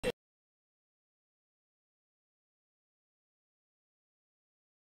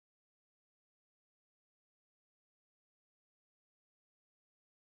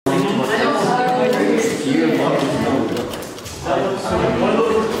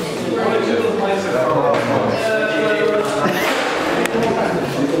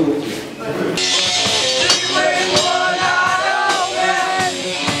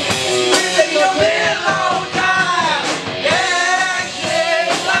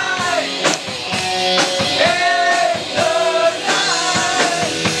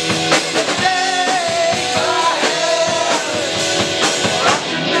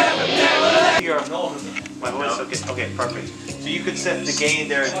set the gain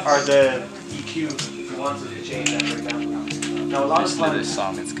there or the EQ if you wanted to change that, for example. Now a lot of times this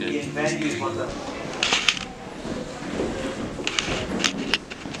song, it's good. in venues want to.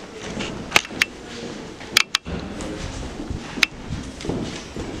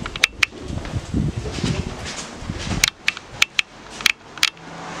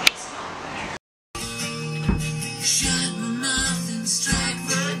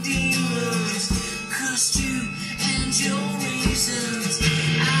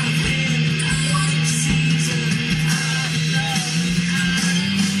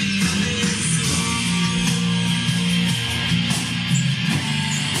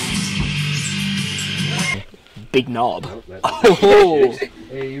 Big knob. Oh!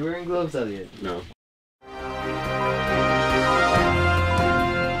 Hey, you wearing gloves, Elliot? No.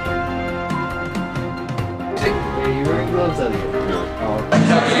 Hey, you wearing gloves, Elliot? No. Oh.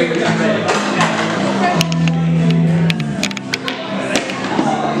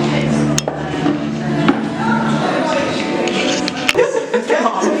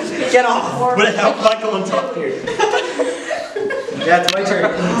 Get off! What the hell? Michael on top here. Yeah, it's my turn.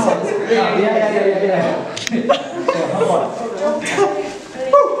 Yeah.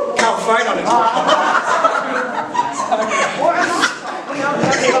 Count fine on it.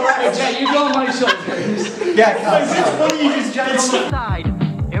 You go on my shoulders. Yeah, Count. It's funny you just jumped Side.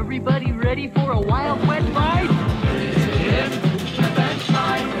 Everybody ready for a wild wet ride?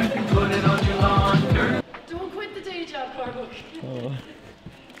 Don't quit the day job, Cormack.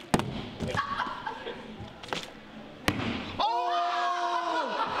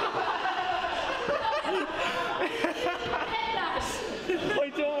 I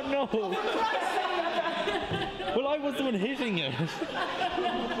don't know. Well, I was the one hitting it.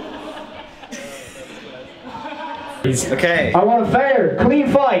 Okay. I want a fair, clean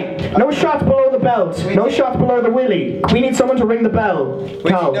fight. No shots below the belt. No shots below the willy. We need someone to ring the bell.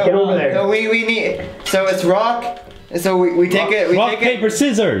 Cal, get over there. No, we need. So it's rock. So we take it. We Rock, take paper, it.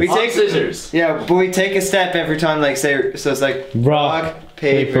 scissors. We take scissors. Yeah, but we take a step every time. Like say, so it's like Rock,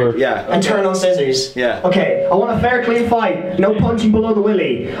 paper. Yeah. And turn on scissors. Yeah. Okay, I want a fair, clean fight. No punching below the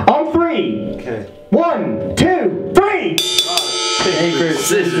willy. On three. Okay. 1, 2, 3. Paper,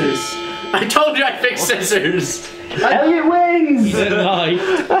 scissors. I told you I fixed scissors. Elliot wins. Didn't I?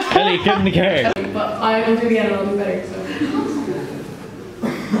 Ellie couldn't care. But I will do it again and I'll do better. So.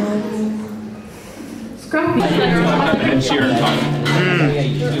 Scrappy.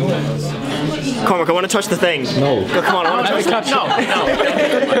 Cormack, I want to touch the thing. No. Come on, I want to touch it. No.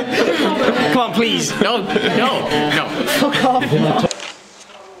 Come on, please. No. Fuck off.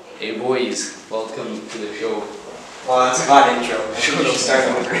 Hey boys, welcome to the show. Well, that's a bad intro. Should we start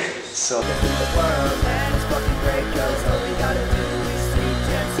over? So